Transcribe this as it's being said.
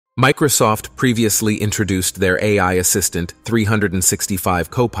Microsoft previously introduced their AI assistant 365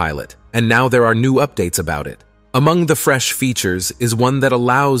 Copilot, and now there are new updates about it. Among the fresh features is one that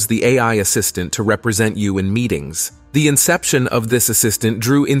allows the AI assistant to represent you in meetings. The inception of this assistant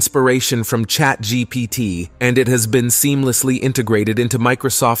drew inspiration from ChatGPT, and it has been seamlessly integrated into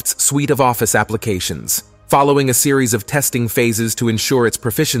Microsoft's suite of Office applications. Following a series of testing phases to ensure its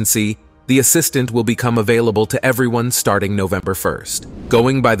proficiency, the assistant will become available to everyone starting November 1st.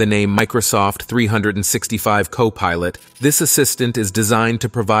 Going by the name Microsoft 365 Copilot, this assistant is designed to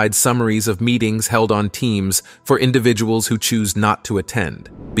provide summaries of meetings held on Teams for individuals who choose not to attend.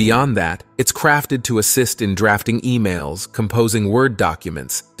 Beyond that, it's crafted to assist in drafting emails, composing Word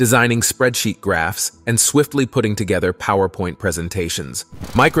documents, designing spreadsheet graphs, and swiftly putting together PowerPoint presentations.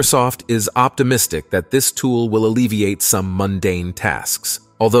 Microsoft is optimistic that this tool will alleviate some mundane tasks,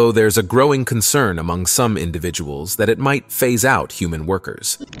 although there's a growing concern among some individuals that it might phase out human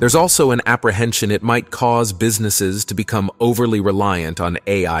workers. There's also an apprehension it might cause businesses to become overly reliant on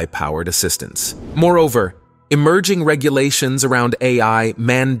AI-powered assistants. Moreover, emerging regulations around AI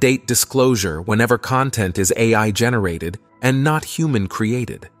mandate disclosure whenever content is AI-generated and not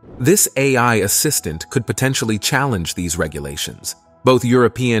human-created. This AI assistant could potentially challenge these regulations. Both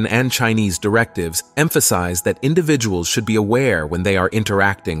European and Chinese directives emphasize that individuals should be aware when they are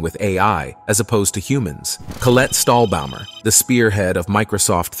interacting with AI as opposed to humans. Colette Stahlbaumer, the spearhead of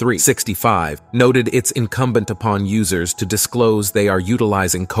Microsoft 365, noted it's incumbent upon users to disclose they are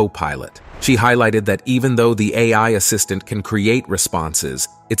utilizing Copilot. She highlighted that even though the AI assistant can create responses,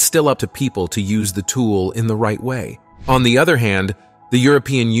 it's still up to people to use the tool in the right way. On the other hand, the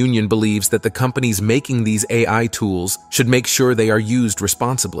European Union believes that the companies making these AI tools should make sure they are used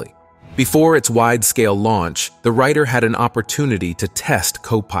responsibly. Before its wide-scale launch, the writer had an opportunity to test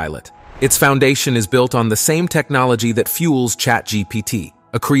Copilot. Its foundation is built on the same technology that fuels ChatGPT,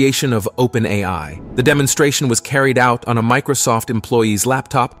 a creation of OpenAI. The demonstration was carried out on a Microsoft employee's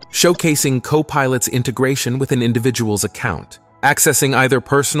laptop, showcasing Copilot's integration with an individual's account, accessing either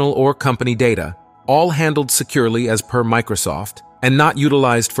personal or company data, all handled securely as per Microsoft, and not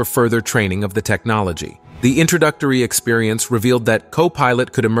utilized for further training of the technology. The introductory experience revealed that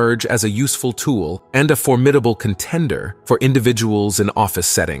Copilot could emerge as a useful tool and a formidable contender for individuals in office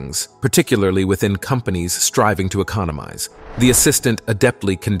settings, particularly within companies striving to economize. The assistant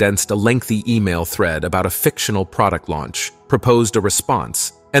adeptly condensed a lengthy email thread about a fictional product launch, proposed a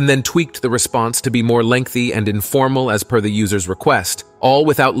response, and then tweaked the response to be more lengthy and informal as per the user's request, all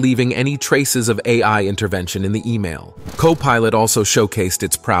without leaving any traces of AI intervention in the email. Copilot also showcased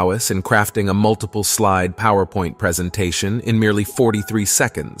its prowess in crafting a multiple-slide PowerPoint presentation in merely 43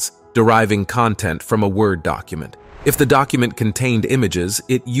 seconds, deriving content from a Word document. If the document contained images,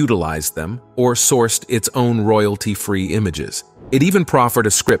 it utilized them or sourced its own royalty-free images. It even proffered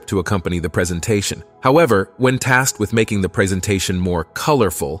a script to accompany the presentation. However, when tasked with making the presentation more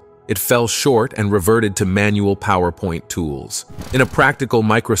colorful, it fell short and reverted to manual PowerPoint tools. In a practical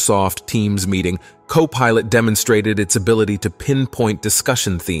Microsoft Teams meeting, Copilot demonstrated its ability to pinpoint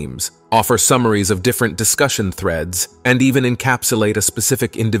discussion themes, offer summaries of different discussion threads, and even encapsulate a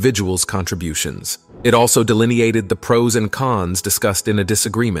specific individual's contributions. It also delineated the pros and cons discussed in a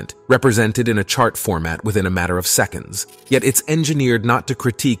disagreement, represented in a chart format within a matter of seconds. Yet it's engineered not to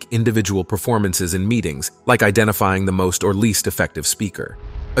critique individual performances in meetings, like identifying the most or least effective speaker.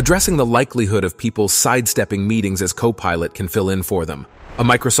 Addressing the likelihood of people sidestepping meetings as Copilot can fill in for them. A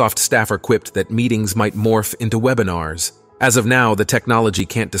Microsoft staffer quipped that meetings might morph into webinars. As of now, the technology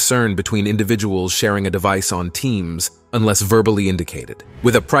can't discern between individuals sharing a device on Teams unless verbally indicated.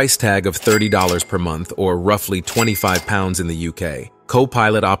 With a price tag of $30 per month or roughly £25 in the UK,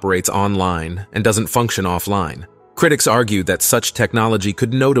 Copilot operates online and doesn't function offline. Critics argue that such technology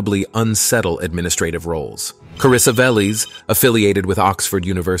could notably unsettle administrative roles. Carissa Velez, affiliated with Oxford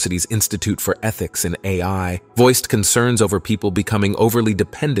University's Institute for Ethics in AI, voiced concerns over people becoming overly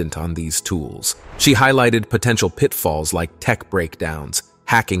dependent on these tools. She highlighted potential pitfalls like tech breakdowns,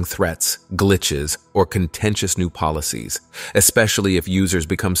 hacking threats, glitches, or contentious new policies, especially if users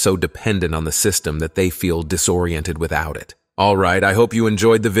become so dependent on the system that they feel disoriented without it. Alright, I hope you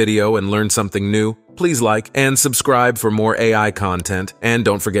enjoyed the video and learned something new. Please like and subscribe for more AI content, and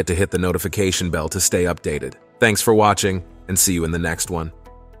don't forget to hit the notification bell to stay updated. Thanks for watching, and see you in the next one.